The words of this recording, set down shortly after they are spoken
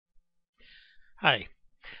Hi,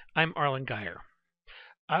 I'm Arlen Geyer.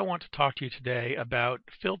 I want to talk to you today about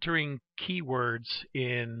filtering keywords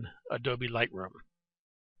in Adobe Lightroom.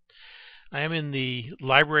 I am in the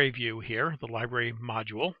library view here, the library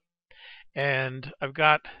module, and I've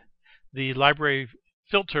got the library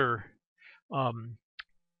filter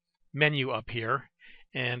menu up here.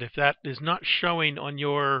 And if that is not showing on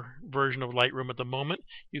your version of Lightroom at the moment,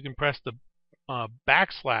 you can press the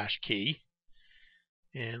backslash key.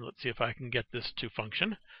 And let's see if I can get this to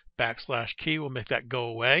function. Backslash key will make that go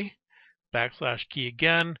away. Backslash key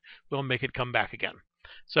again will make it come back again.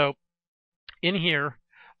 So in here,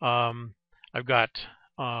 I've got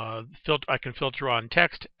I can filter on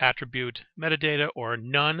text, attribute, metadata, or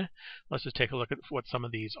none. Let's just take a look at what some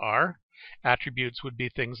of these are. Attributes would be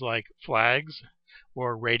things like flags,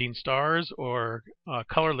 or rating stars, or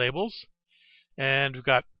color labels. And we've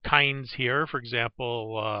got kinds here, for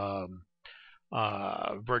example,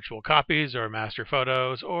 virtual copies or master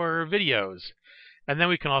photos or videos. And then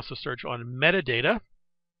we can also search on metadata.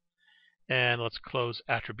 And let's close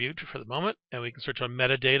attribute for the moment. And we can search on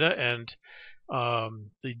metadata. And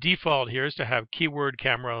the default here is to have keyword,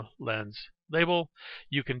 camera, lens, label.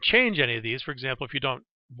 You can change any of these. For example, if you don't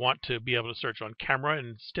want to be able to search on camera,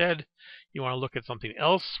 instead you want to look at something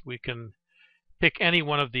else, we can pick any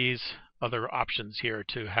one of these other options here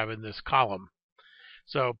to have in this column.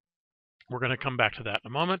 So we're going to come back to that in a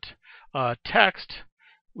moment. Text,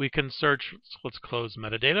 we can search. Let's close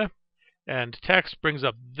metadata. And text brings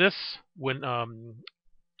up this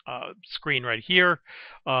screen right here,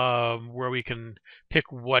 where we can pick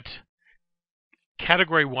what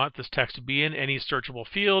category we want this text to be in, any searchable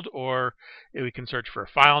field, or we can search for a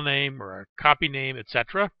file name or a copy name,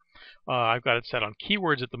 etc. I've got it set on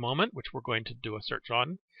keywords at the moment, which we're going to do a search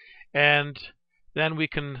on. And then we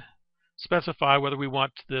can specify whether we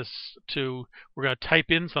want this to, we're going to type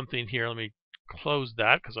in something here. Let me close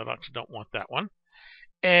that because I actually don't want that one.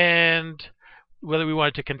 And whether we want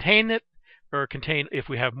it to contain it, or contain, if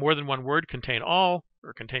we have more than one word, contain all,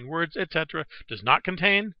 or contain words, etc. Does not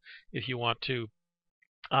contain. If you want to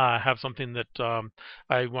have something that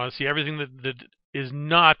I want to see everything that is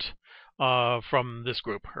not from this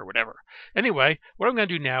group or whatever. Anyway, what I'm going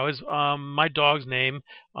to do now is my dog's name.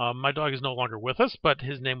 My dog is no longer with us, but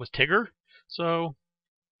his name was Tigger. So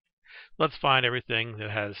let's find everything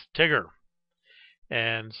that has Tigger.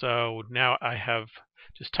 And so now I have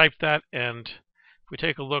just typed that, and if we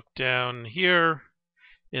take a look down here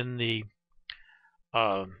in the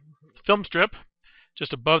film strip,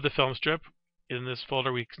 just above the film strip, in this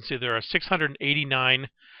folder we can see there are 689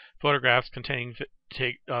 photographs containing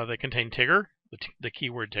that contain Tigger, the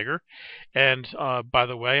keyword Tigger. And by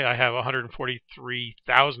the way, I have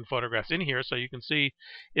 143,000 photographs in here, so you can see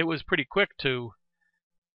it was pretty quick to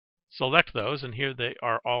select those, and here they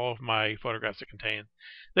are, all of my photographs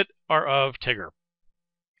that are of Tigger.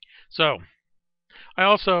 So I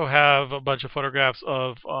also have a bunch of photographs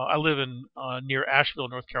of I live in near Asheville,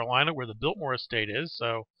 North Carolina, where the Biltmore estate is.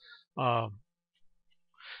 So I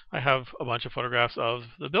have a bunch of photographs of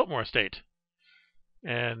the Biltmore estate.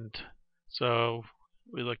 And so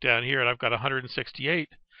we look down here, and I've got 168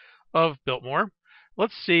 of Biltmore.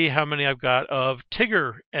 Let's see how many I've got of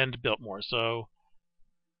Tigger and Biltmore. So,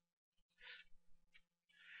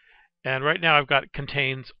 and right now I've got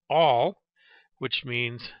contains all, which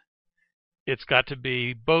means it's got to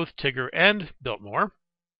be both Tigger and Biltmore.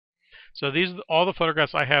 So these are all the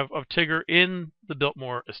photographs I have of Tigger in the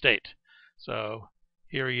Biltmore estate. So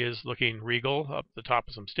here he is looking regal up the top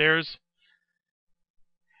of some stairs.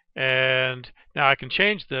 And now I can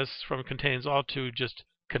change this from contains all to just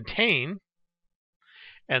contain.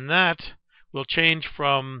 And that will change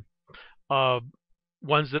from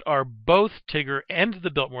ones that are both Tigger and the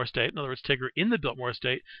Biltmore estate, in other words, Tigger in the Biltmore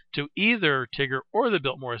estate, to either Tigger or the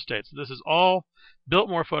Biltmore estate. So this is all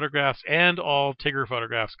Biltmore photographs and all Tigger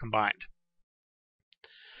photographs combined.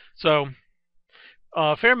 So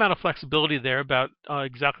a fair amount of flexibility there about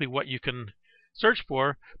exactly what you can search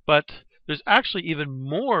for, but there's actually even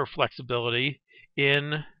more flexibility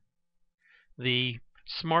in the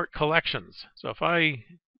smart collections. So if I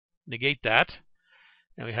negate that,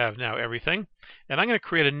 and we have now everything, and I'm going to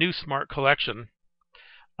create a new smart collection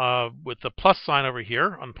with the plus sign over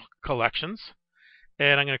here on collections,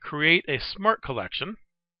 and I'm going to create a smart collection.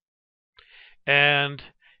 And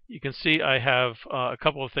you can see I have a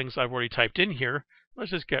couple of things I've already typed in here.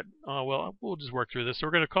 Let's just get, well, we'll just work through this. So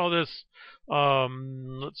we're going to call this,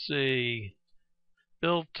 let's see,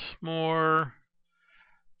 Biltmore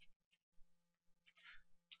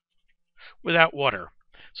without water.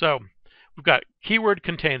 So we've got keyword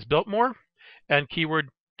contains Biltmore, and keyword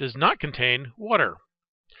does not contain water.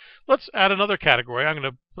 Let's add another category. I'm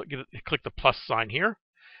going to click the plus sign here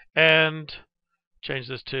and change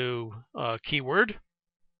this to keyword.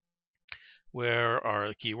 Where are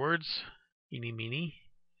the keywords? Eeny, meeny.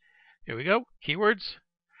 Here we go. Keywords.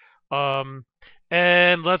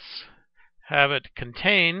 And let's have it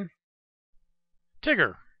contain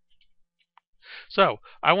Tigger. So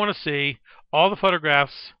I want to see all the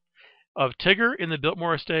photographs of Tigger in the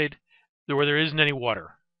Biltmore estate where there isn't any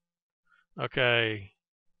water. Okay.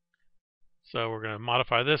 So we're going to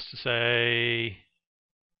modify this to say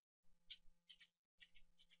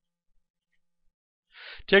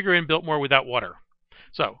Tigger in Biltmore without water.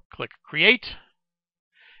 So click Create,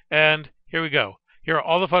 and here we go. Here are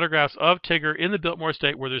all the photographs of Tigger in the Biltmore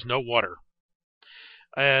estate where there's no water.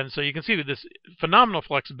 And so you can see this phenomenal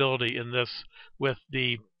flexibility in this with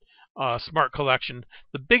the Smart Collection.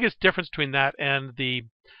 The biggest difference between that and the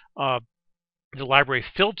library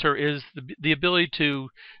filter is the ability to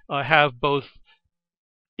have both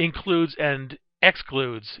includes and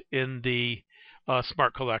excludes in the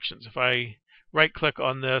Smart Collections. If I right-click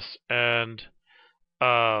on this and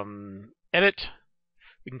edit,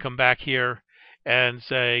 we can come back here and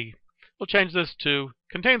say, we'll change this to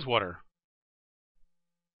contains water.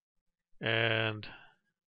 And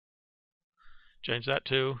change that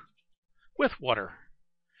to with water.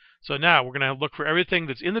 So now we're going to look for everything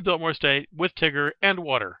that's in the Biltmore estate with Tigger and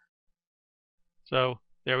water. So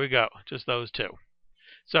there we go, just those two.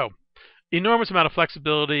 So enormous amount of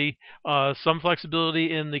flexibility, some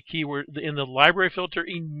flexibility in the keyword, in the library filter,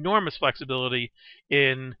 enormous flexibility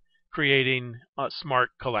in creating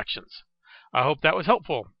smart collections. I hope that was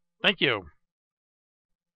helpful. Thank you.